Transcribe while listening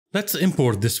Let's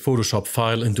import this Photoshop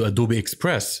file into Adobe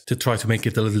Express to try to make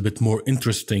it a little bit more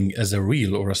interesting as a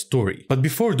reel or a story. But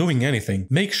before doing anything,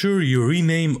 make sure you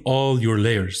rename all your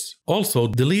layers. Also,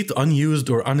 delete unused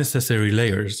or unnecessary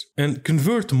layers and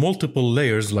convert multiple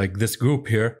layers like this group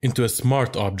here into a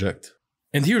smart object.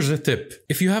 And here's a tip.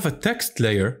 If you have a text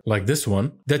layer, like this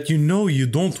one, that you know you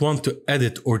don't want to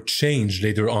edit or change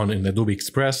later on in Adobe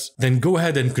Express, then go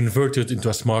ahead and convert it into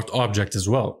a smart object as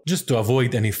well, just to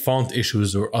avoid any font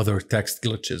issues or other text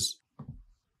glitches.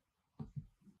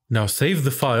 Now save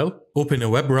the file, open a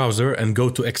web browser and go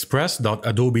to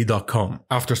express.adobe.com.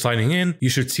 After signing in, you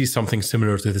should see something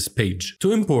similar to this page.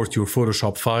 To import your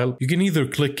Photoshop file, you can either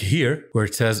click here, where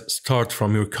it says Start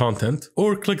from your content,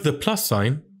 or click the plus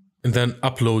sign, and then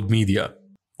Upload Media.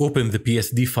 Open the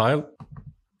PSD file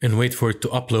and wait for it to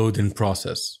upload in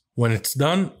process. When it's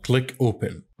done, click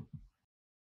Open.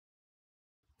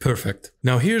 Perfect.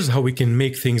 Now here's how we can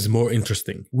make things more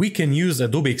interesting. We can use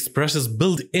Adobe Express's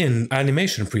built-in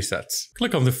animation presets.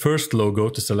 Click on the first logo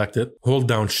to select it, hold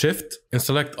down Shift and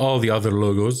select all the other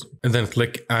logos, and then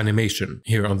click Animation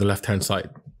here on the left-hand side.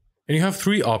 And you have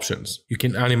three options. You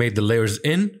can animate the layers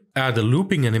in, add a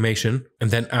looping animation,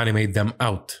 and then animate them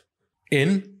out.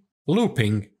 In,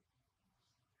 looping,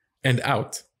 and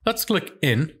out. Let's click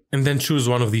in and then choose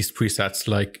one of these presets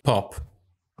like pop.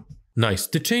 Nice.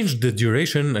 To change the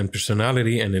duration and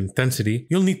personality and intensity,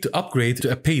 you'll need to upgrade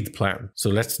to a paid plan. So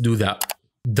let's do that.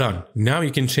 Done. Now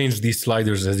you can change these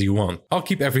sliders as you want. I'll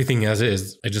keep everything as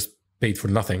is. I just paid for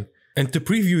nothing. And to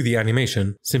preview the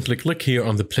animation, simply click here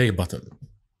on the play button.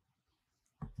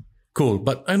 Cool,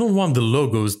 but I don't want the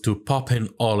logos to pop in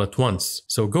all at once.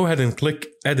 So go ahead and click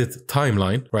Edit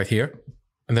Timeline right here,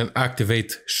 and then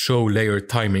activate Show Layer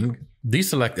Timing.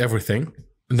 Deselect everything,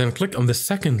 and then click on the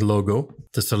second logo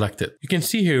to select it. You can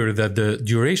see here that the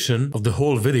duration of the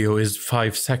whole video is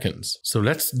 5 seconds. So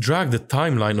let's drag the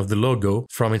timeline of the logo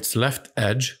from its left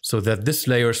edge so that this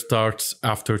layer starts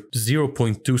after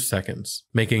 0.2 seconds,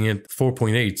 making it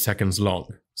 4.8 seconds long.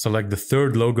 Select the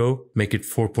third logo, make it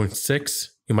 4.6.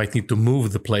 You might need to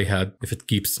move the playhead if it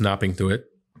keeps snapping to it.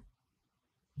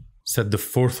 Set the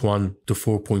fourth one to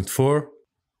 4.4,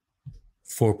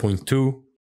 4.2,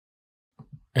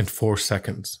 and 4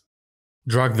 seconds.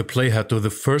 Drag the playhead to the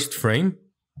first frame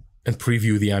and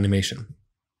preview the animation.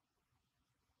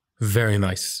 Very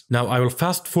nice. Now I will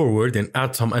fast forward and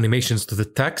add some animations to the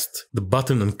text, the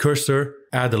button and cursor,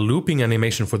 add a looping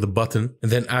animation for the button,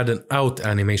 and then add an out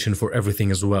animation for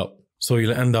everything as well. So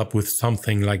you'll end up with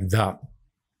something like that.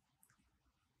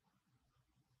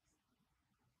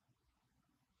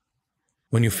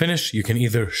 When you finish, you can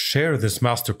either share this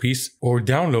masterpiece or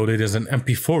download it as an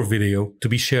MP4 video to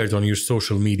be shared on your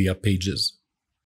social media pages.